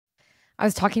I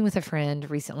was talking with a friend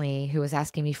recently who was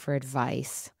asking me for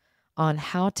advice on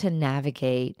how to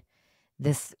navigate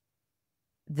this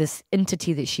this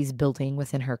entity that she's building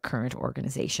within her current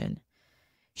organization.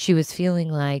 She was feeling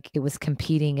like it was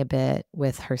competing a bit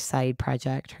with her side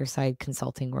project, her side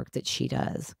consulting work that she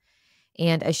does.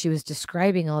 And as she was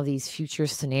describing all these future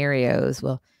scenarios,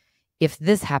 well, if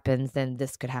this happens, then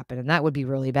this could happen and that would be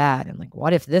really bad. And like,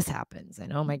 what if this happens?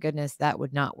 And oh my goodness, that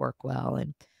would not work well.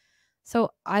 And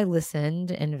so I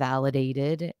listened and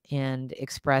validated and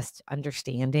expressed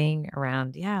understanding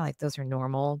around, yeah, like those are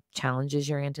normal challenges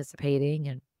you're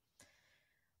anticipating.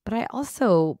 But I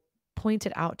also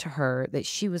pointed out to her that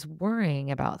she was worrying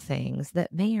about things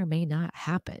that may or may not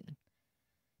happen.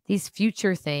 These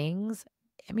future things,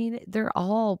 I mean, they're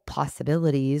all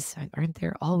possibilities. Aren't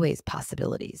there always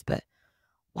possibilities? But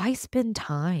why spend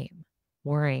time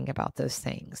worrying about those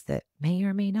things that may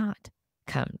or may not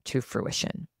come to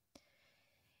fruition?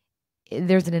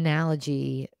 There's an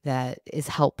analogy that is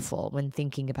helpful when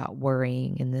thinking about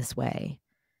worrying in this way.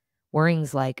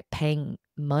 Worrying's like paying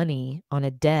money on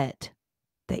a debt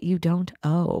that you don't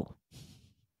owe.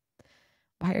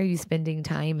 Why are you spending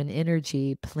time and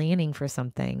energy planning for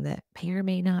something that may or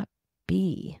may not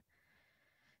be?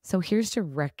 So here's to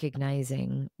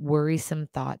recognizing worrisome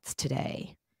thoughts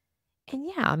today. And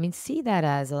yeah, I mean, see that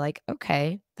as like,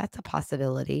 okay, that's a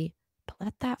possibility, but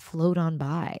let that float on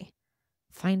by.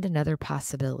 Find another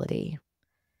possibility.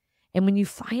 And when you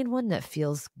find one that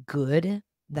feels good,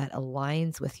 that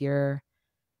aligns with your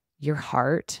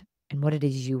heart and what it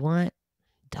is you want,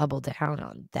 double down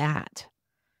on that.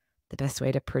 The best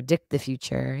way to predict the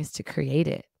future is to create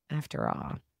it, after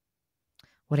all.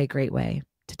 What a great way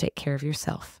to take care of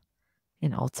yourself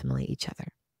and ultimately each other.